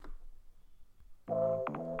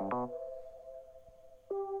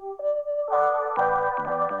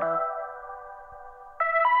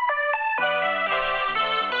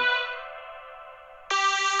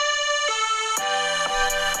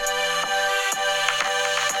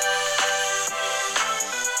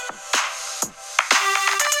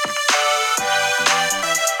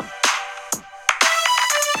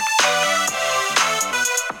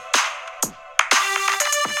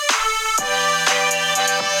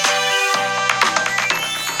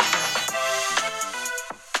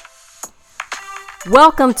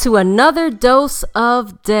Welcome to another Dose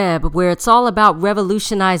of Debb, where it's all about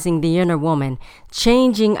revolutionizing the inner woman,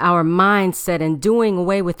 changing our mindset and doing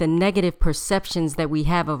away with the negative perceptions that we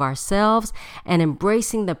have of ourselves and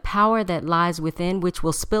embracing the power that lies within, which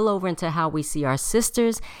will spill over into how we see our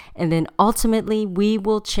sisters. And then ultimately, we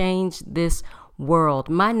will change this world.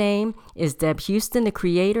 My name is Deb Houston, the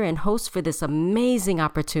creator and host for this amazing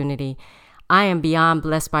opportunity. I am beyond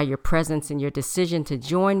blessed by your presence and your decision to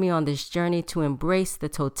join me on this journey to embrace the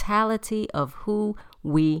totality of who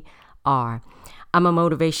we are. I'm a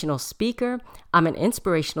motivational speaker. I'm an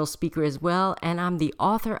inspirational speaker as well, and I'm the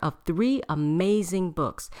author of 3 amazing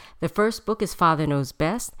books. The first book is Father Knows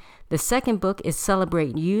Best. The second book is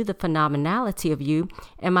Celebrate You, the Phenomenality of You.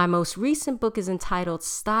 And my most recent book is entitled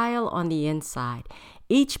Style on the Inside.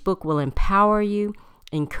 Each book will empower you,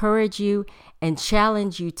 encourage you, and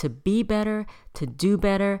challenge you to be better, to do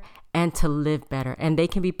better, and to live better. And they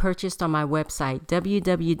can be purchased on my website,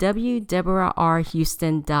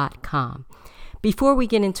 www.deborahrhouston.com. Before we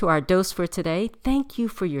get into our dose for today, thank you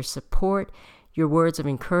for your support, your words of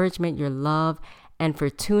encouragement, your love, and for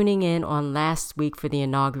tuning in on last week for the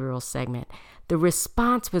inaugural segment. The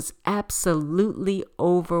response was absolutely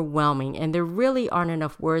overwhelming, and there really aren't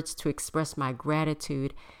enough words to express my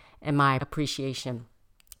gratitude and my appreciation.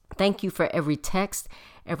 Thank you for every text,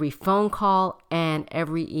 every phone call, and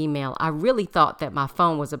every email. I really thought that my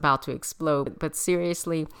phone was about to explode, but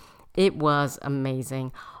seriously, it was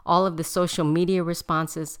amazing. All of the social media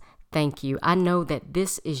responses, thank you. I know that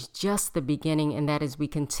this is just the beginning, and that as we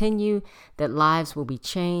continue, that lives will be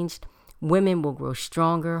changed, women will grow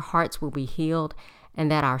stronger, hearts will be healed,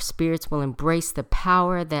 and that our spirits will embrace the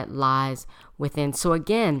power that lies within. So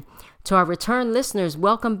again, to our return listeners,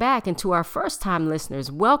 welcome back. And to our first-time listeners,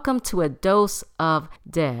 welcome to a Dose of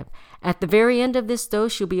Debb. At the very end of this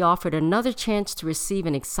dose, you'll be offered another chance to receive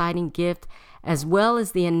an exciting gift, as well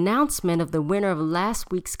as the announcement of the winner of last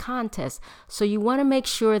week's contest. So you want to make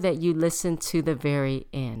sure that you listen to the very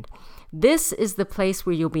end. This is the place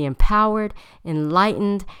where you'll be empowered,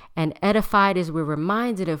 enlightened, and edified as we're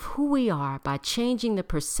reminded of who we are by changing the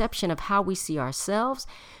perception of how we see ourselves,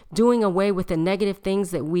 doing away with the negative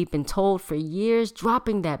things that we've been told for years,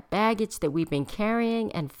 dropping that baggage that we've been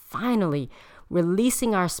carrying, and finally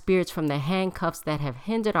releasing our spirits from the handcuffs that have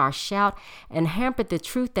hindered our shout and hampered the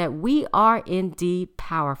truth that we are indeed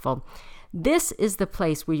powerful. This is the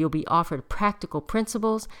place where you'll be offered practical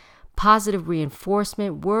principles, positive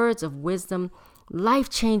reinforcement, words of wisdom,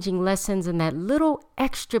 life-changing lessons, and that little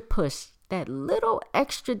extra push, that little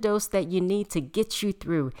extra dose that you need to get you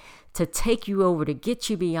through, to take you over, to get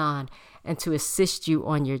you beyond, and to assist you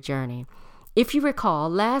on your journey. If you recall,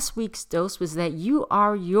 last week's dose was that you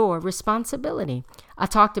are your responsibility. I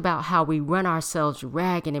talked about how we run ourselves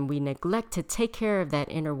ragged and we neglect to take care of that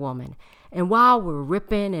inner woman. And while we're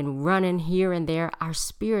ripping and running here and there, our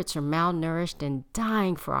spirits are malnourished and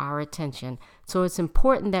dying for our attention. So it's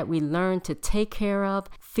important that we learn to take care of,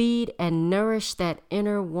 feed, and nourish that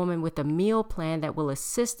inner woman with a meal plan that will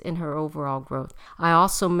assist in her overall growth. I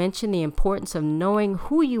also mentioned the importance of knowing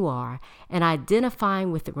who you are and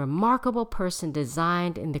identifying with the remarkable person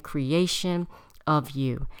designed in the creation of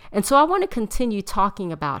you. And so I want to continue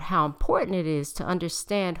talking about how important it is to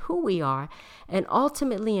understand who we are and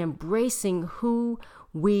ultimately embracing who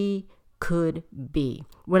we could be.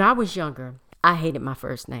 When I was younger, I hated my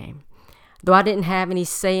first name. Though I didn't have any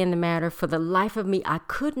say in the matter, for the life of me, I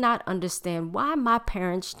could not understand why my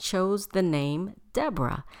parents chose the name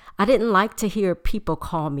Deborah. I didn't like to hear people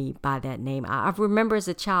call me by that name. I remember as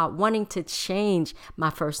a child wanting to change my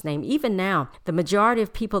first name. Even now, the majority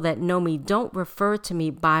of people that know me don't refer to me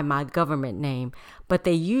by my government name, but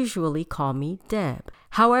they usually call me Deb.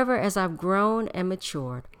 However, as I've grown and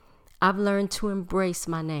matured, I've learned to embrace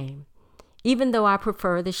my name. Even though I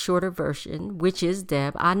prefer the shorter version, which is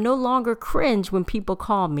Deb, I no longer cringe when people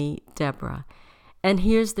call me Deborah. And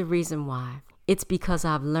here's the reason why. It's because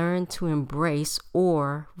I've learned to embrace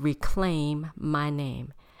or reclaim my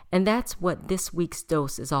name. And that's what this week's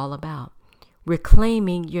dose is all about.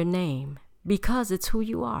 Reclaiming your name, because it's who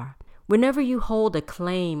you are. Whenever you hold a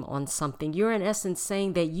claim on something, you're in essence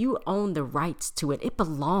saying that you own the rights to it. It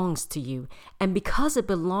belongs to you. And because it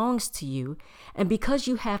belongs to you, and because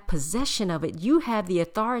you have possession of it, you have the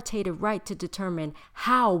authoritative right to determine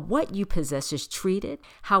how what you possess is treated,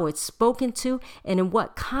 how it's spoken to, and in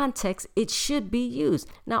what context it should be used.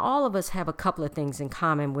 Now, all of us have a couple of things in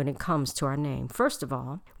common when it comes to our name. First of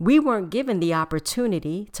all, we weren't given the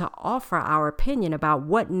opportunity to offer our opinion about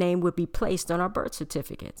what name would be placed on our birth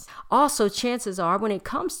certificates. Also, chances are when it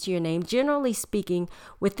comes to your name, generally speaking,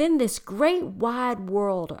 within this great wide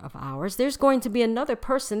world of ours, there's going to be another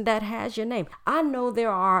person that has your name. I know there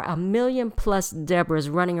are 1 million plus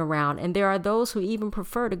Deborahs running around, and there are those who even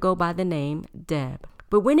prefer to go by the name Deb.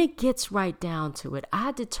 But when it gets right down to it,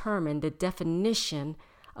 I determine the definition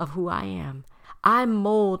of who I am. I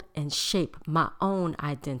mold and shape my own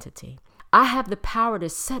identity. I have the power to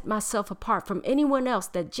set myself apart from anyone else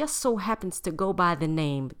that just so happens to go by the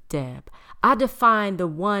name Deb. I define the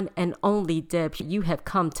one and only Deb you have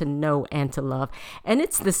come to know and to love. And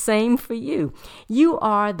it's the same for you. You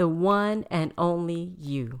are the one and only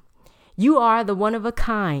you. You are the one of a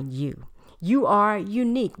kind you. You are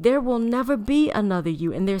unique. There will never be another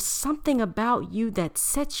you. And there's something about you that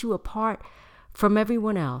sets you apart from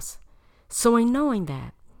everyone else. So in knowing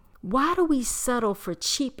that, why do we settle for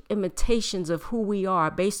cheap imitations of who we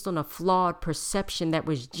are based on a flawed perception that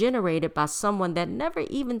was generated by someone that never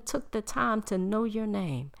even took the time to know your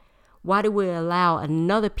name? Why do we allow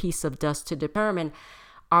another piece of dust to determine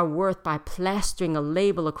our worth by plastering a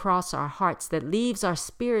label across our hearts that leaves our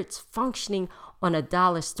spirits functioning on a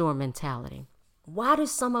dollar store mentality? Why do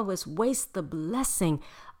some of us waste the blessing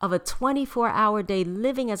of a 24-hour day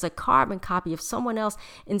living as a carbon copy of someone else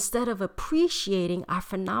instead of appreciating our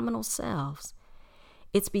phenomenal selves?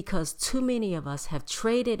 It's because too many of us have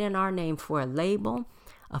traded in our name for a label,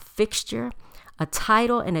 a fixture, a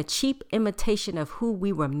title, and a cheap imitation of who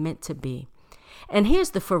we were meant to be. And here's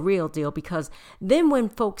the for real deal, because then when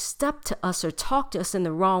folks step to us or talk to us in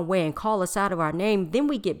the wrong way and call us out of our name, then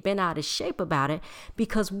we get bent out of shape about it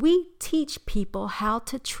because we teach people how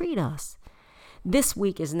to treat us. This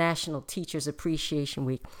week is National Teachers Appreciation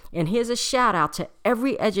Week, and here's a shout out to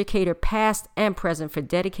every educator past and present for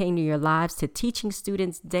dedicating your lives to teaching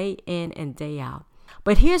students day in and day out.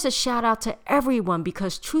 But here's a shout out to everyone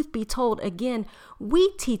because truth be told, again,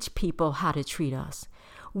 we teach people how to treat us.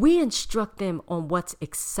 We instruct them on what's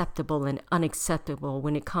acceptable and unacceptable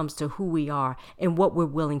when it comes to who we are and what we're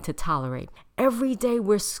willing to tolerate. Every day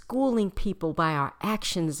we're schooling people by our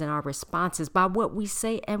actions and our responses, by what we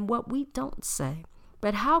say and what we don't say.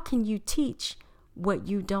 But how can you teach what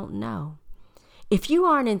you don't know? If you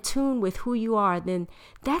aren't in tune with who you are, then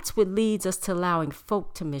that's what leads us to allowing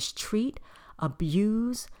folk to mistreat,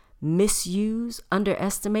 abuse, misuse,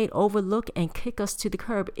 underestimate, overlook, and kick us to the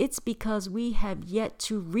curb. It's because we have yet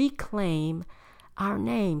to reclaim our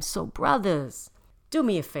name. So brothers, do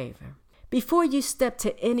me a favor. Before you step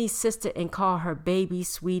to any sister and call her baby,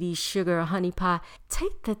 sweetie, sugar, or honey pie,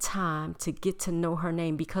 take the time to get to know her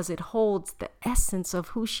name because it holds the essence of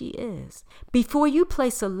who she is. Before you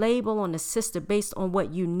place a label on a sister based on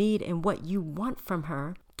what you need and what you want from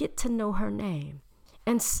her, get to know her name.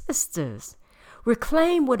 And sisters,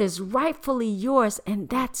 reclaim what is rightfully yours, and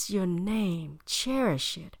that's your name.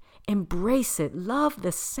 Cherish it. Embrace it. Love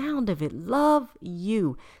the sound of it. Love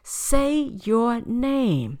you. Say your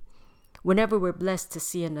name. Whenever we're blessed to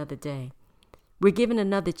see another day, we're given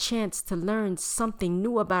another chance to learn something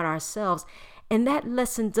new about ourselves. And that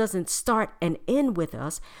lesson doesn't start and end with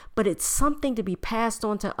us, but it's something to be passed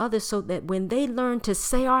on to others so that when they learn to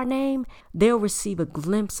say our name, they'll receive a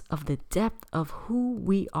glimpse of the depth of who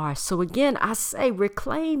we are. So again, I say,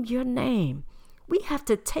 reclaim your name. We have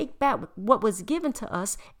to take back what was given to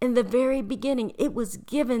us in the very beginning. It was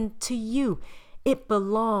given to you. It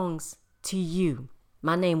belongs to you.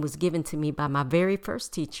 My name was given to me by my very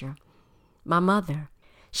first teacher, my mother.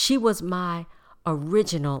 She was my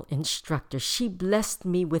original instructor. She blessed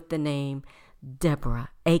me with the name Deborah,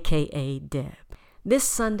 aka Deb. This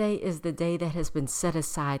Sunday is the day that has been set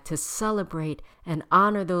aside to celebrate and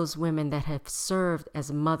honor those women that have served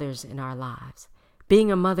as mothers in our lives. Being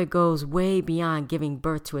a mother goes way beyond giving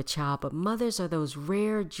birth to a child, but mothers are those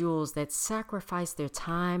rare jewels that sacrifice their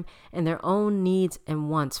time and their own needs and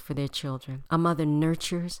wants for their children. A mother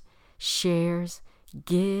nurtures, shares,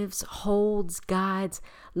 gives, holds, guides,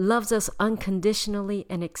 loves us unconditionally,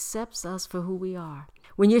 and accepts us for who we are.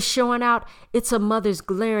 When you're showing out, it's a mother's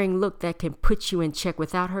glaring look that can put you in check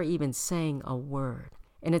without her even saying a word.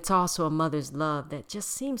 And it's also a mother's love that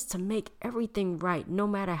just seems to make everything right, no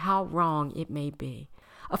matter how wrong it may be.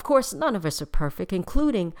 Of course, none of us are perfect,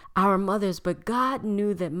 including our mothers, but God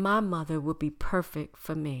knew that my mother would be perfect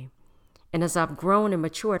for me. And as I've grown and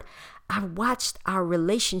matured, I've watched our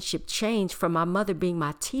relationship change from my mother being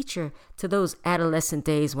my teacher to those adolescent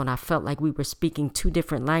days when I felt like we were speaking two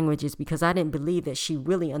different languages because I didn't believe that she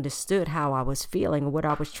really understood how I was feeling or what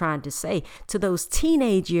I was trying to say, to those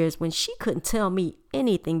teenage years when she couldn't tell me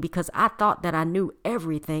anything because I thought that I knew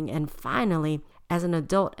everything. And finally, as an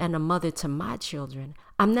adult and a mother to my children,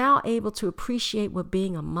 I'm now able to appreciate what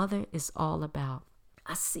being a mother is all about.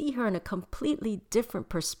 I see her in a completely different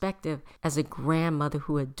perspective as a grandmother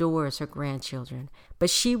who adores her grandchildren. But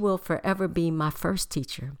she will forever be my first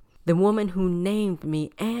teacher, the woman who named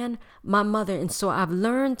me and my mother. And so I've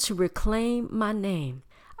learned to reclaim my name.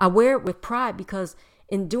 I wear it with pride because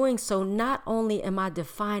in doing so, not only am I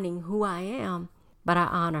defining who I am, but I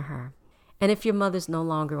honor her. And if your mother's no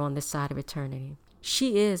longer on this side of eternity,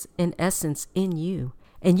 she is in essence in you,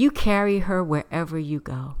 and you carry her wherever you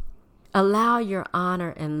go. Allow your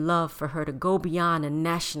honor and love for her to go beyond a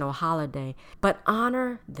national holiday, but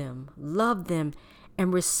honor them, love them,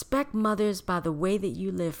 and respect mothers by the way that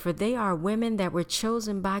you live, for they are women that were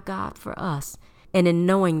chosen by God for us. And in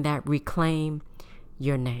knowing that, reclaim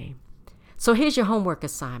your name. So here's your homework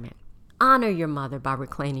assignment. Honor your mother by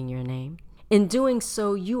reclaiming your name. In doing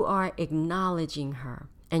so, you are acknowledging her,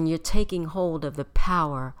 and you're taking hold of the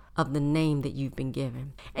power of the name that you've been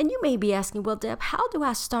given. And you may be asking, well, Deb, how do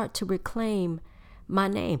I start to reclaim my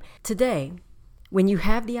name? Today, when you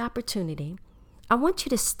have the opportunity, I want you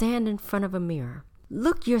to stand in front of a mirror.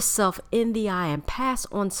 Look yourself in the eye and pass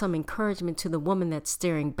on some encouragement to the woman that's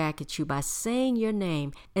staring back at you by saying your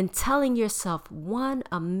name and telling yourself one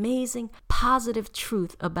amazing, positive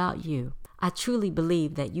truth about you. I truly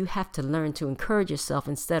believe that you have to learn to encourage yourself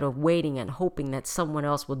instead of waiting and hoping that someone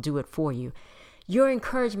else will do it for you. Your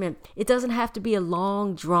encouragement, it doesn't have to be a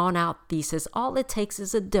long, drawn-out thesis. All it takes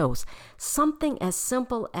is a dose. Something as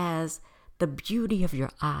simple as the beauty of your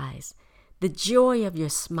eyes, the joy of your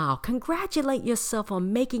smile. Congratulate yourself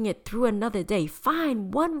on making it through another day.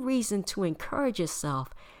 Find one reason to encourage yourself,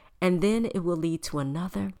 and then it will lead to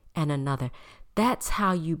another and another. That's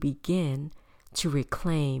how you begin to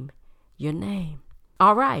reclaim your name.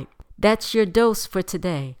 All right, that's your dose for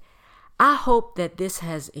today. I hope that this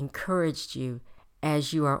has encouraged you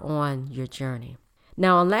as you are on your journey.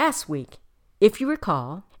 Now, last week, if you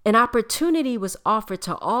recall, an opportunity was offered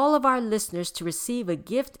to all of our listeners to receive a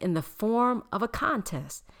gift in the form of a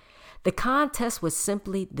contest. The contest was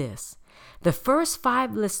simply this. The first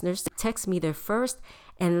 5 listeners to text me their first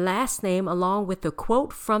and last name along with the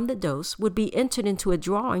quote from the dose would be entered into a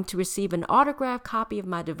drawing to receive an autographed copy of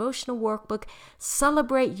my devotional workbook,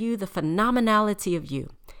 Celebrate You, the Phenomenality of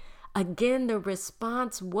You. Again, the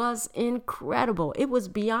response was incredible. It was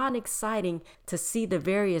beyond exciting to see the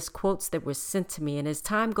various quotes that were sent to me. And as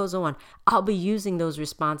time goes on, I'll be using those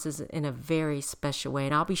responses in a very special way,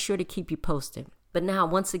 and I'll be sure to keep you posted. But now,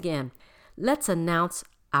 once again, let's announce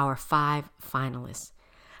our 5 finalists.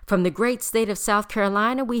 From the great state of South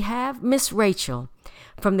Carolina, we have Miss Rachel.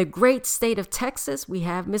 From the great state of Texas, we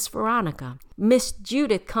have Miss Veronica. Miss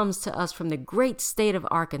Judith comes to us from the great state of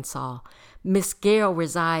Arkansas. Miss Gail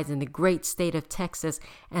resides in the great state of Texas.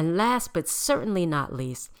 And last but certainly not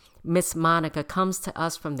least, Miss Monica comes to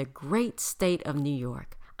us from the great state of New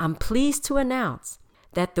York. I'm pleased to announce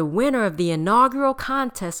that the winner of the inaugural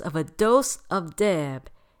contest of A Dose of Debb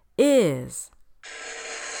is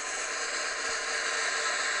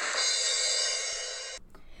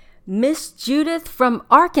Miss Judith from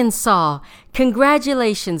Arkansas.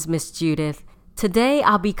 Congratulations, Miss Judith. Today,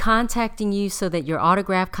 I'll be contacting you so that your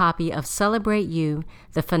autographed copy of Celebrate You,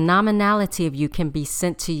 the Phenomenality of You can be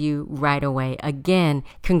sent to you right away. Again,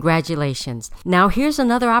 congratulations. Now, here's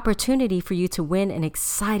another opportunity for you to win an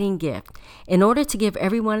exciting gift. In order to give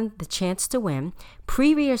everyone the chance to win,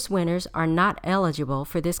 previous winners are not eligible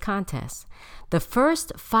for this contest. The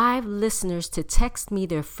first 5 listeners to text me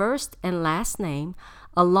their first and last name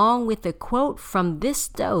along with a quote from this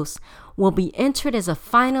dose will be entered as a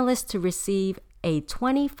finalist to receive a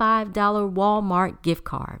 $25 Walmart gift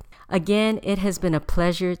card. Again, it has been a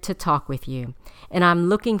pleasure to talk with you, and I'm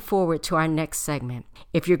looking forward to our next segment.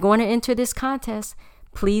 If you're going to enter this contest,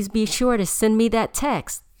 please be sure to send me that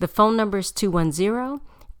text. The phone number is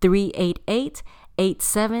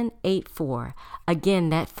 210-388-8784. Again,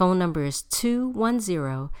 that phone number is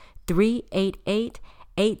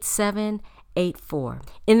 210-388-8784.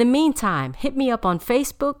 In the meantime, hit me up on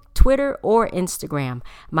Facebook, Twitter, or Instagram.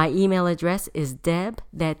 My email address is Deb,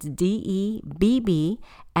 that's D-E-B-B,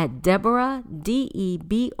 at Deborah, D-E-B-O-R-A-H-R,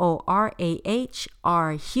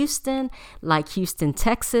 Houston, like Houston,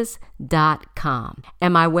 Texas.com.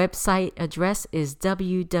 And my website address is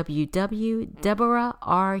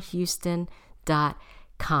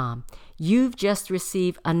www.deborahrhouston.com. You've just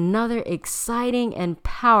received another exciting and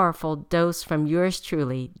powerful dose from yours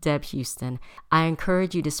truly, Deb Houston. I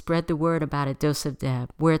encourage you to spread the word about A Dose of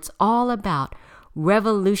Deb, where it's all about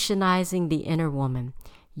revolutionizing the inner woman.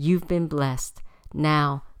 You've been blessed.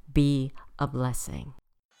 Now be a blessing.